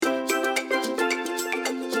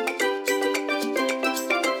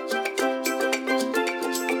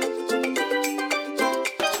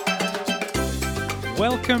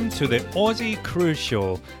Welcome to the Aussie Cruise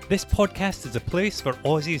Show. This podcast is a place for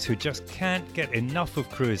Aussies who just can't get enough of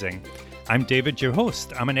cruising. I'm David, your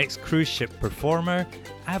host. I'm an ex-cruise ship performer,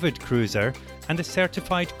 avid cruiser, and a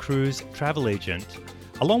certified cruise travel agent.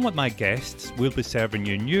 Along with my guests, we'll be serving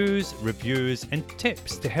you news, reviews, and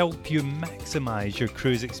tips to help you maximise your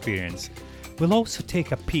cruise experience. We'll also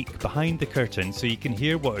take a peek behind the curtain so you can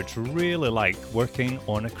hear what it's really like working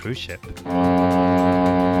on a cruise ship.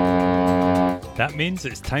 That means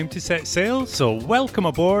it's time to set sail, so welcome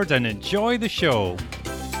aboard and enjoy the show.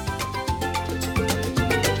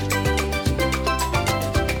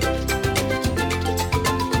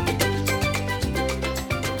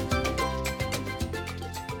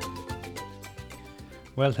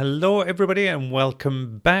 Well, hello everybody and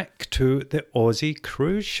welcome back to the Aussie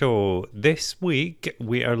Cruise Show. This week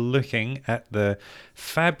we are looking at the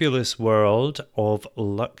fabulous world of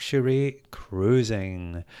luxury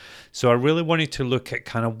cruising. So I really wanted to look at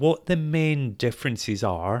kind of what the main differences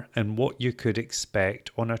are and what you could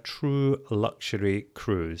expect on a true luxury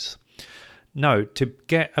cruise. Now, to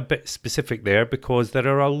get a bit specific there, because there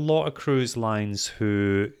are a lot of cruise lines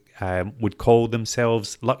who would call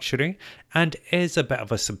themselves luxury, and is a bit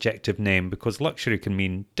of a subjective name because luxury can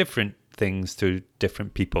mean different things to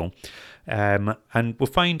different people. And we'll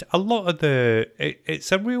find a lot of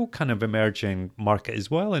it's a real kind of emerging market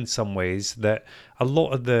as well in some ways, that a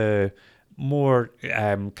lot of the more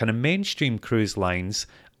kind of mainstream cruise lines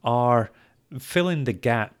are filling the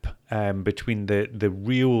gap between the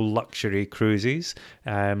real luxury cruises,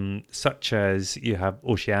 such as you have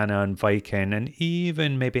Oceania and Viking and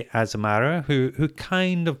even maybe Azamara, who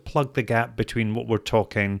kind of plug the gap between what we're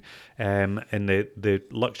talking in the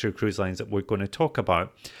luxury cruise lines that we're going to talk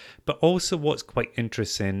about. But also what's quite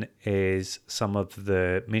interesting is some of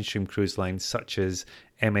the mainstream cruise lines such as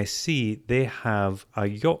MSC, they have a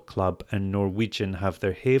yacht club, and Norwegian have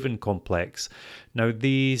their Haven complex. Now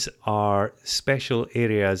these are special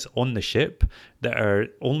areas on the ship that are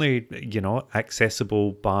only,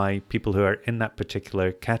 accessible by people who are in that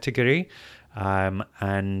particular category,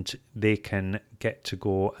 and they can get to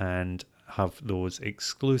go and have those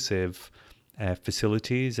exclusive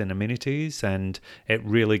facilities and amenities, and it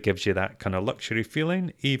really gives you that kind of luxury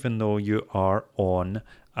feeling, even though you are on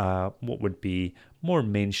what would be more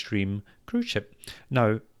mainstream cruise ship.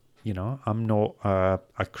 Now, I'm not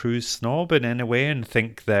a cruise snob in any way and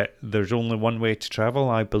think that there's only one way to travel.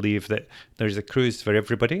 I believe that there's a cruise for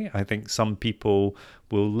everybody. I think some people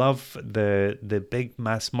will love the big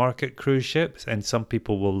mass market cruise ships and some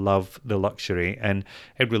people will love the luxury. And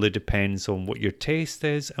it really depends on what your taste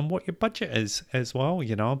is and what your budget is as well,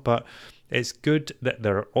 but it's good that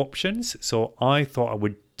there are options. So I thought I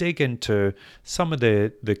would dig into some of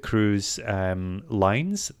the cruise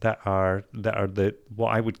lines that are the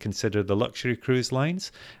what I would consider the luxury cruise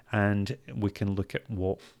lines, and we can look at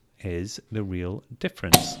what is the real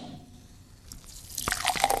difference.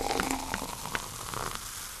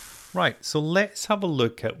 Right, so let's have a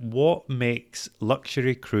look at what makes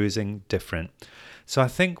luxury cruising different. So I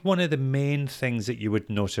think one of the main things that you would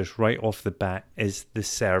notice right off the bat is the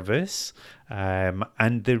service. And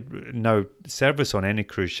now service on any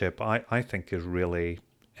cruise ship, I think is really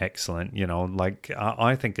excellent.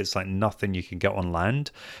 I think it's like nothing you can get on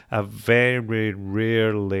land. Very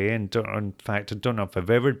rarely, and in fact, I don't know if I've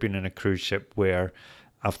ever been in a cruise ship where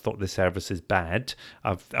I've thought the service is bad.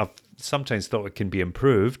 I've sometimes thought it can be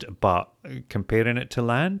improved, but comparing it to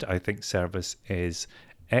land, I think service is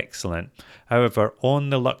excellent. However, on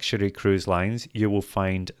the luxury cruise lines, you will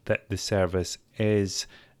find that the service is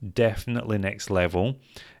definitely next level,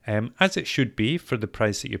 as it should be for the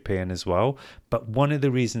price that you're paying as well. But one of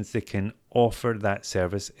the reasons they can offer that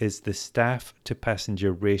service is the staff to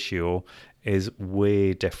passenger ratio is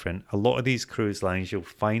way different. A lot of these cruise lines, you'll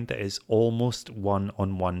find that it's almost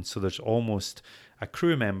one-on-one. So there's almost a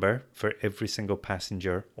crew member for every single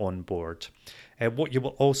passenger on board. What you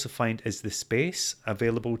will also find is the space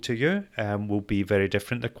available to you will be very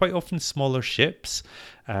different. They're quite often smaller ships,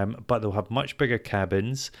 but they'll have much bigger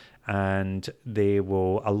cabins, and a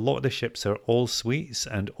lot of the ships are all suites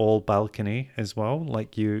and all balcony as well.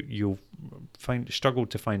 Like you'll struggle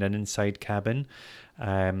to find an inside cabin,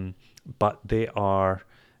 but they are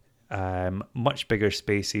much bigger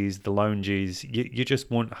spaces. The lounges, you just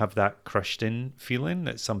won't have that crushed in feeling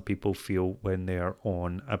that some people feel when they are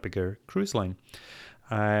on a bigger cruise line.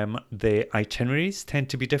 The itineraries tend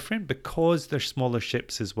to be different because they're smaller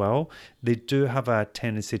ships as well. They do have a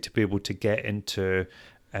tendency to be able to get into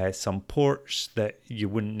some ports that you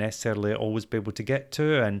wouldn't necessarily always be able to get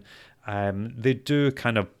to, and They do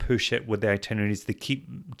kind of push it with the itineraries. They keep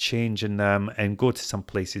changing them and go to some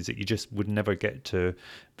places that you just would never get to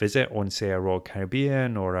visit on, say, a Royal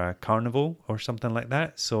Caribbean or a Carnival or something like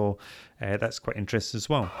that. So that's quite interesting as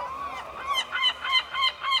well.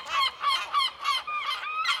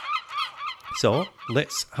 So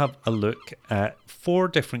let's have a look at 4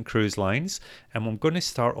 different cruise lines, and I'm going to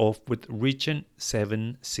start off with Regent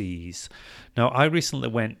Seven Seas. Now, I recently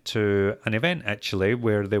went to an event actually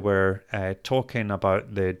where they were talking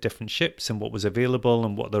about the different ships and what was available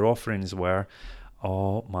and what their offerings were.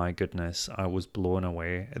 Oh my goodness, I was blown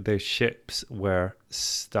away. The ships were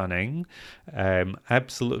stunning,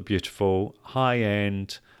 absolutely beautiful, high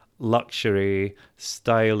end, luxury,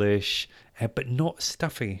 stylish, but not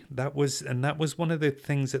stuffy. That was one of the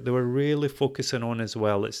things that they were really focusing on as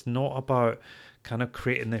well. It's not about kind of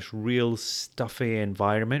creating this real stuffy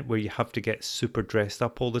environment where you have to get super dressed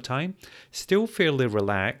up all the time. Still fairly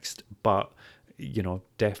relaxed, but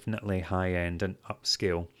definitely high end and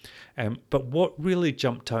upscale. But what really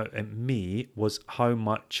jumped out at me was how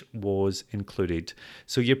much was included.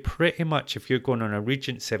 So you're pretty much, if you're going on a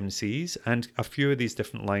Regent Seven Seas and a few of these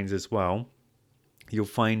different lines as well, you'll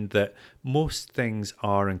find that most things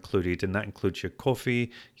are included, and that includes your coffee,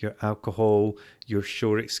 your alcohol, your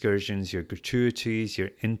shore excursions, your gratuities, your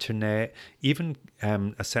internet, even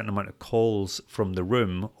a certain amount of calls from the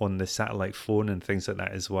room on the satellite phone and things like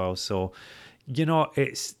that as well. So,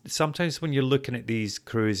 it's sometimes when you're looking at these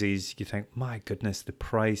cruises, you think, my goodness, the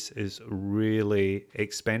price is really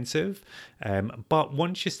expensive. But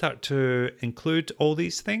once you start to include all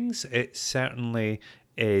these things, it certainly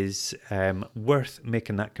is worth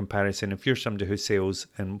making that comparison. If you're somebody who sails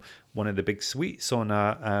in one of the big suites on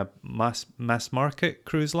a mass market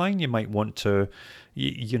cruise line, you might want to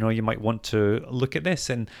you might want to look at this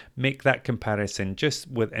and make that comparison just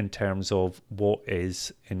in terms of what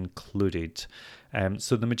is included.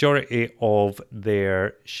 So the majority of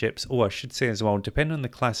their ships, I should say as well, depending on the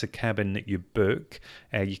class of cabin that you book,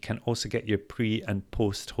 you can also get your pre and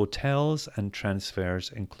post hotels and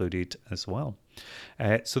transfers included as well.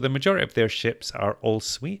 So the majority of their ships are all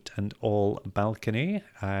suite and all balcony.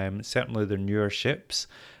 Certainly they're newer ships.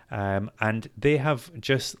 And they have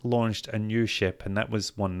just launched a new ship, and that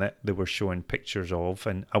was one that they were showing pictures of,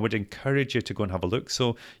 and I would encourage you to go and have a look.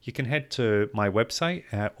 So you can head to my website,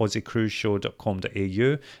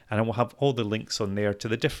 aussiecruiseshow.com.au, and I will have all the links on there to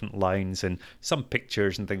the different lines and some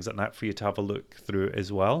pictures and things like that for you to have a look through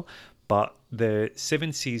as well. But the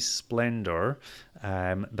Seven Seas Splendor,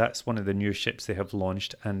 that's one of the new ships they have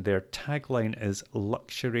launched, and their tagline is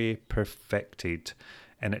Luxury Perfected.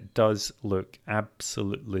 And it does look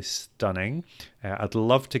absolutely stunning. I'd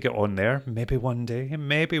love to get on there, maybe one day.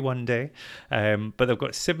 But they've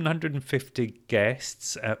got 750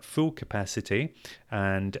 guests at full capacity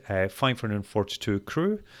and 542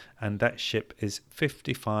 crew. And that ship is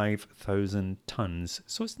 55,000 tons.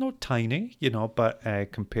 So it's not tiny, but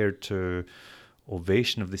compared to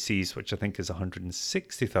Ovation of the Seas, which I think is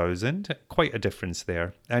 160,000, quite a difference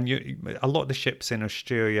there. And a lot of the ships in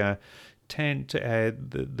Australia tend to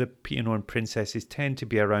the P&O and Princesses tend to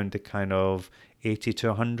be around the kind of 80 to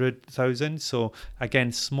 100,000. So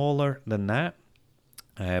again, smaller than that,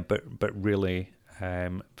 but really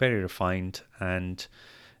very refined, and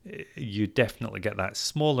you definitely get that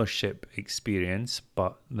smaller ship experience,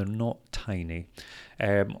 but they're not tiny.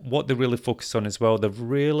 What they really focus on as well, they've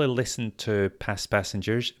really listened to past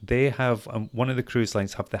passengers. They have, one of the cruise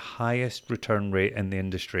lines have the highest return rate in the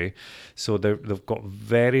industry. So they've got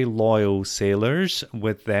very loyal sailors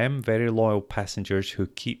with them, very loyal passengers who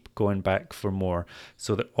keep going back for more.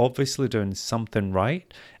 So they're obviously doing something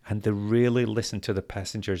right. And they really listen to the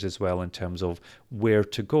passengers as well in terms of where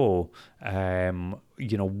to go,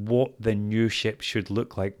 what the new ship should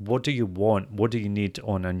look like. What do you want? What do you need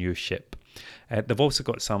on a new ship? They've also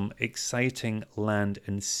got some exciting land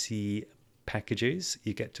and sea packages.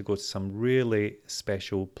 You get to go to some really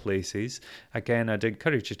special places. Again, I'd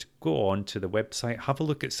encourage you to go on to the website, have a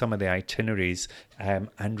look at some of the itineraries,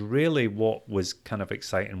 and really what was kind of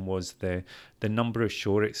exciting was the number of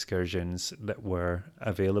shore excursions that were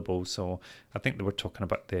available. So I think they were talking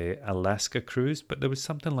about the Alaska cruise, but there was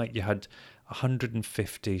something like you had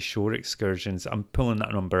 150 shore excursions. I'm pulling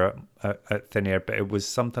that number out thin air, but it was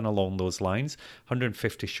something along those lines.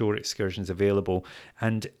 150 shore excursions available.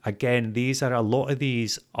 And again, a lot of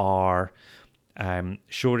these are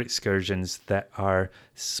shore excursions that are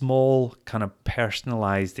small, kind of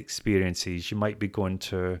personalized experiences. You might be going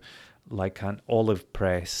to like an olive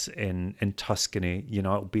press in Tuscany.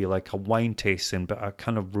 It'll be like a wine tasting, but a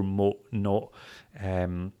kind of remote, not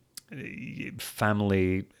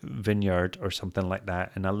family vineyard or something like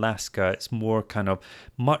that. In Alaska, it's more kind of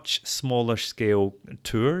much smaller scale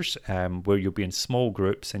tours, where you'll be in small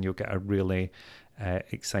groups and you'll get a really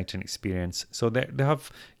exciting experience. So they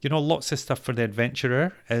have, lots of stuff for the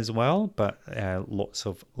adventurer as well, but lots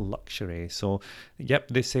of luxury. So, yep,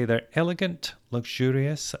 they say they're elegant,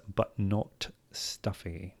 luxurious, but not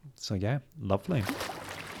stuffy. So, yeah, lovely.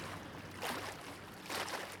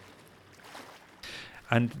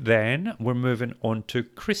 And then we're moving on to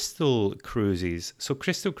Crystal Cruises. So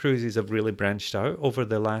Crystal Cruises have really branched out over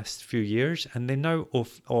the last few years, and they now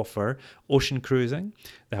offer ocean cruising,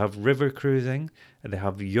 they have river cruising, they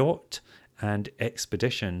have yacht and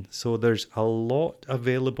expedition. So there's a lot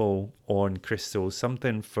available on Crystal,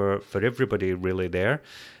 something for everybody really there.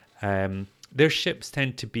 Their ships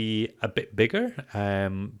tend to be a bit bigger,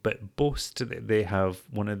 but boast they have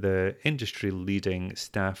one of the industry-leading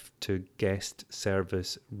staff to guest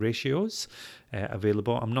service ratios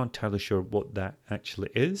available. I'm not entirely sure what that actually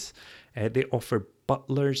is. They offer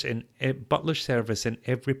butler service in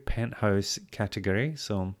every penthouse category,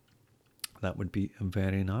 so that would be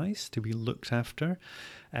very nice to be looked after.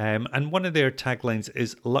 And one of their taglines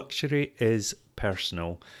is luxury is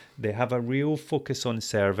personal. They have a real focus on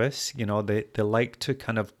service. They like to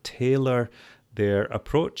kind of tailor their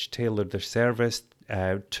approach, tailor their service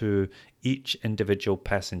to each individual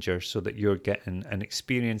passenger so that you're getting an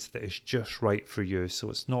experience that is just right for you. So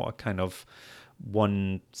it's not a kind of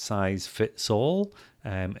one size fits all.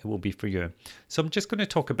 It will be for you. So I'm just going to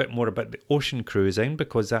talk a bit more about the ocean cruising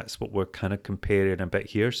because that's what we're kind of comparing a bit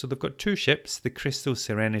here. So they've got two ships, the Crystal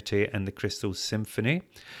Serenity and the Crystal Symphony.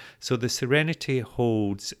 So the Serenity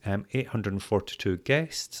holds 842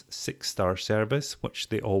 guests, 6-star service, which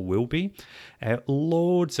they all will be.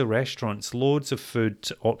 Loads of restaurants, loads of food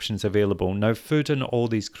options available. Now, food on all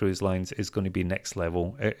these cruise lines is going to be next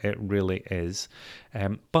level. It really is.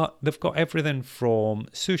 But they've got everything from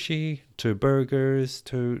sushi to burgers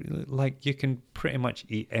to, like, you can pretty much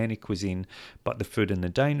eat any cuisine, but the food in the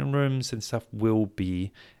dining rooms and stuff will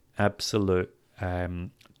be absolute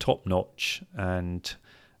top notch. And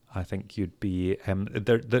I think you'd be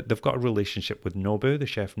they've got a relationship with Nobu, the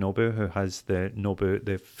chef Nobu, who has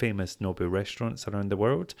the famous Nobu restaurants around the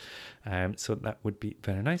world. So that would be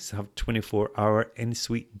very nice to have 24-hour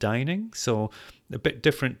in-suite dining. So a bit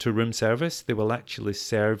different to room service. They will actually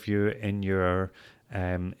serve you in your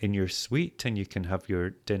suite, and you can have your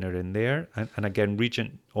dinner in there. And again,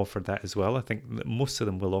 Regent offer that as well. I think that most of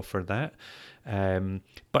them will offer that.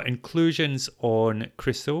 But inclusions on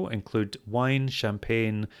Crystal include wine,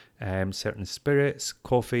 champagne, certain spirits,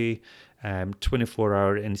 coffee,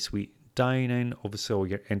 24-hour in-suite dining, obviously all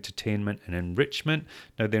your entertainment and enrichment.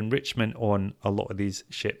 Now, the enrichment on a lot of these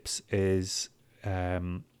ships is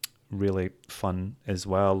really fun as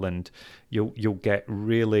well, and you'll get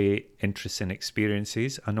really interesting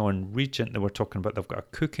experiences. I know on Regent they were talking about they've got a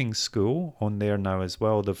cooking school on there now as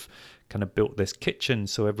well. They've kind of built this kitchen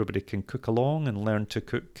so everybody can cook along and learn to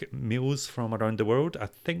cook meals from around the world. I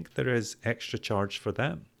think there is extra charge for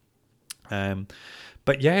that.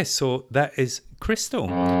 But yeah, so that is Crystal.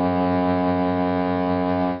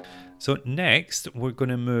 So next, we're going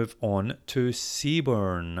to move on to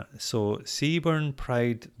Seabourn. So Seabourn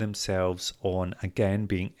pride themselves on, again,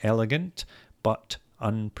 being elegant, but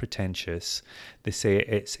unpretentious. They say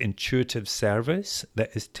it's intuitive service that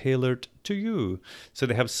is tailored to you. So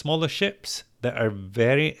they have smaller ships that are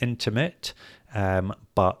very intimate,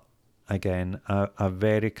 but again, a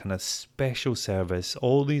very kind of special service.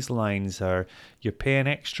 All these lines are, you're paying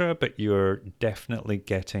extra, but you're definitely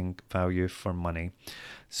getting value for money.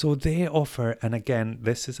 So they offer, and again,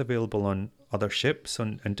 this is available on other ships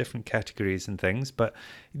on different categories and things, but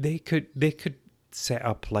they could set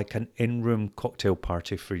up like an in-room cocktail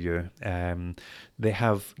party for you. They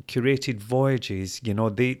have curated voyages.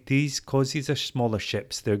 Because these are smaller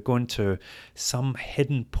ships, they're going to some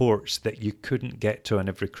hidden ports that you couldn't get to on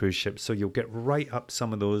every cruise ship. So you'll get right up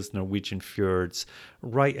some of those Norwegian fjords,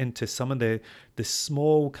 right into some of the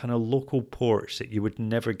small kind of local ports that you would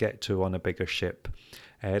never get to on a bigger ship.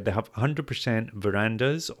 They have 100%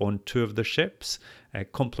 verandas on 2 of the ships,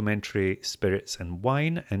 complimentary spirits and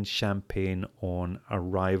wine, and champagne on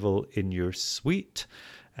arrival in your suite.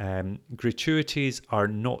 Gratuities are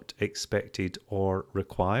not expected or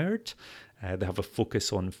required. They have a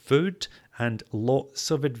focus on food and lots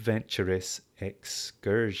of adventurous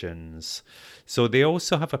excursions. So they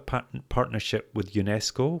also have a partnership with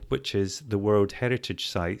UNESCO, which is the World Heritage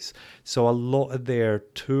Sites. So a lot of their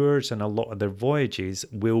tours and a lot of their voyages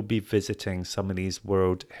will be visiting some of these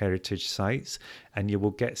World Heritage Sites, and you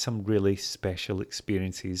will get some really special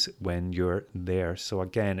experiences when you're there. So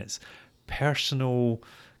again, it's personal,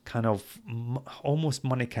 kind of almost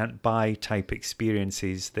money can't buy type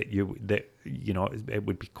experiences that it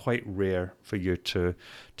would be quite rare for you to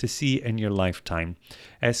see in your lifetime.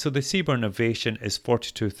 So the Seabourn Ovation is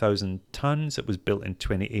 42,000 tons. It was built in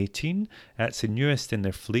 2018. It's the newest in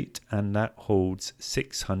their fleet, and that holds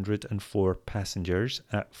 604 passengers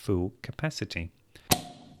at full capacity.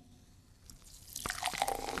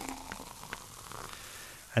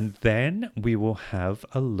 And then we will have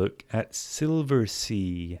a look at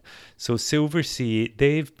Silversea. So Silversea,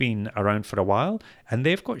 they've been around for a while, and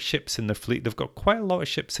they've got ships in their fleet. They've got quite a lot of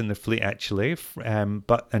ships in their fleet, actually, and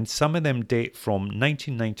some of them date from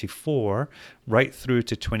 1994 right through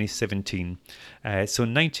to 2017. So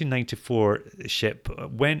 1994 ship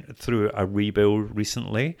went through a rebuild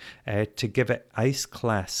recently to give it ice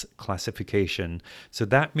class classification. So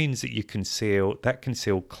that means that can sail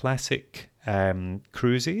classic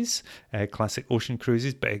cruises, classic ocean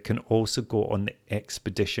cruises, but it can also go on the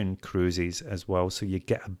expedition cruises as well, so you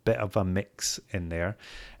get a bit of a mix in there.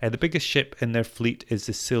 The biggest ship in their fleet is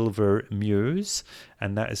the Silver Muse,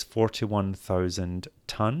 and that is 41,000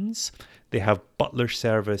 tons. They have butler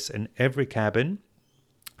service in every cabin.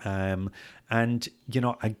 And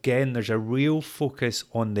again, there's a real focus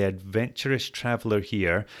on the adventurous traveler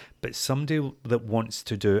here, but somebody that wants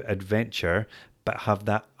to do adventure but have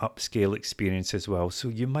that upscale experience as well. So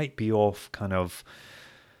you might be off kind of,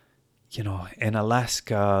 in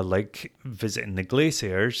Alaska, like visiting the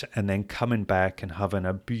glaciers, and then coming back and having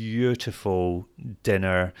a beautiful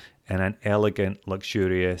dinner in an elegant,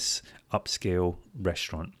 luxurious, upscale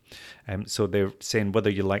restaurant. So they're saying whether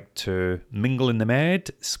you like to mingle in the med,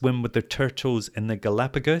 swim with the turtles in the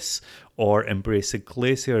Galapagos, or embrace the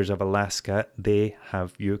glaciers of Alaska, they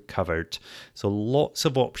have you covered. So lots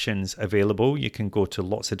of options available. You can go to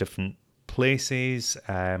lots of different places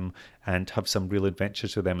and have some real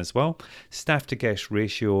adventures with them as well. Staff to guest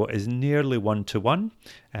ratio is nearly 1-to-1.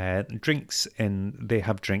 They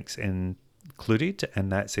have drinks included,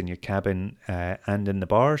 and that's in your cabin and in the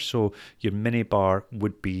bar. So your mini bar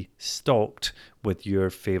would be stocked with your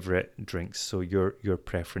favorite drinks, so your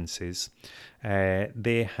preferences.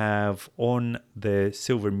 They have on the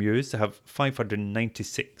Silver Muse, they have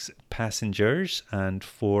 596 passengers and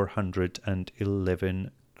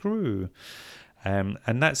 411 crew.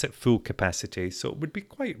 And that's at full capacity, so it would be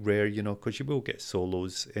quite rare, because you will get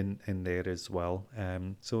solos in there as well.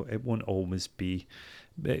 So it won't always be,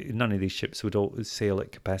 none of these ships would always sail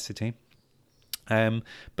at capacity. But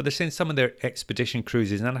they're saying some of their expedition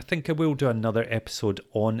cruises, and I think I will do another episode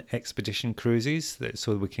on expedition cruises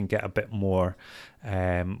so we can get a bit more,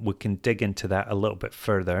 we can dig into that a little bit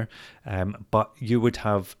further. But you would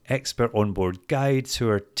have expert onboard guides who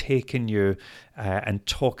are taking you and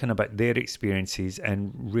talking about their experiences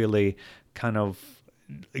and really kind of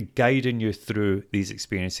guiding you through these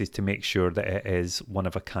experiences to make sure that it is one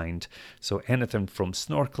of a kind. So anything from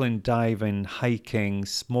snorkeling, diving, hiking,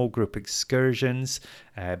 small group excursions,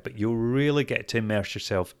 but you'll really get to immerse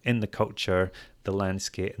yourself in the culture, the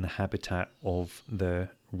landscape and the habitat of the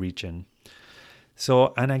region.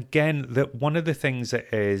 So, and again, one of the things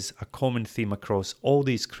that is a common theme across all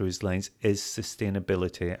these cruise lines is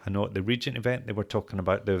sustainability. I know at the Regent event they were talking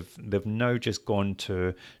about they've now just gone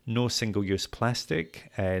to no single-use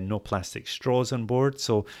plastic, no plastic straws on board.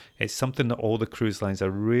 So it's something that all the cruise lines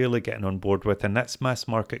are really getting on board with, and that's mass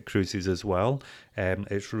market cruises as well.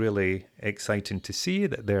 It's really exciting to see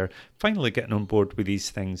that they're finally getting on board with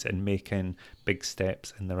these things and making big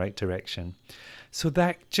steps in the right direction. So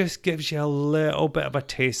that just gives you a little bit of a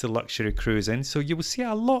taste of luxury cruising. So you will see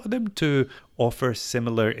a lot of them do offer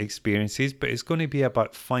similar experiences, but it's going to be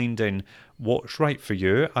about finding what's right for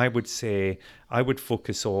you. I would say I would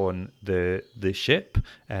focus on the ship,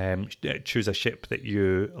 choose a ship that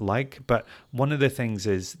you like. But one of the things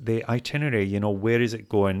is the itinerary, where is it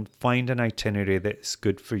going? Find an itinerary that's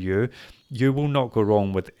good for you. You will not go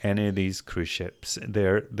wrong with any of these cruise ships. Any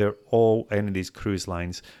of these cruise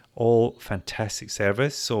lines all fantastic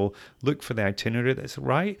service. So look for the itinerary that's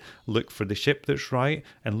right, look for the ship that's right,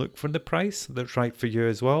 and look for the price that's right for you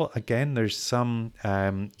as well. Again, there's some,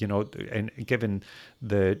 and given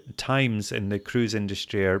the times in the cruise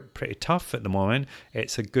industry are pretty tough at the moment,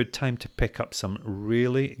 it's a good time to pick up some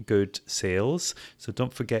really good sales. So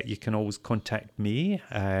don't forget, you can always contact me.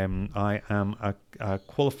 I am a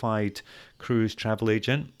qualified cruise travel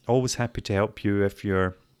agent, always happy to help you if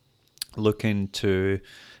you're looking to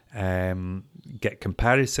get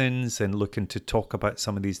comparisons and looking to talk about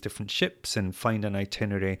some of these different ships and find an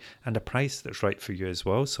itinerary and a price that's right for you as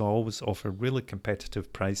well. So I always offer really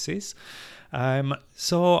competitive prices.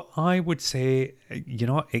 So I would say,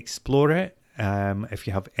 explore it. If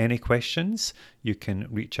you have any questions, you can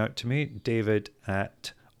reach out to me,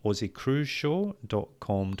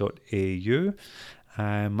 david@aussiecruiseshow.com.au.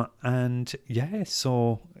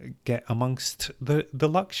 So get amongst the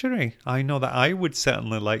luxury. I know that I would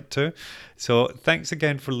certainly like to. So thanks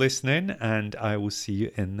again for listening, and I will see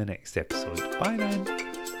you in the next episode. Bye then.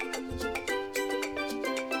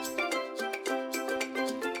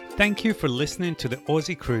 Thank you for listening to the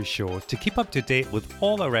Aussie Cruise Show. To keep up to date with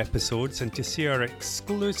all our episodes and to see our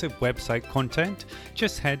exclusive website content,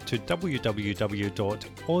 just head to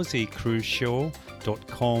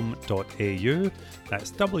www.aussiecruiseshow.com.au.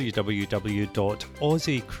 That's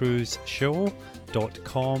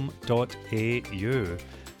www.aussiecruiseshow.com.au.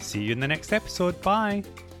 See you in the next episode. Bye.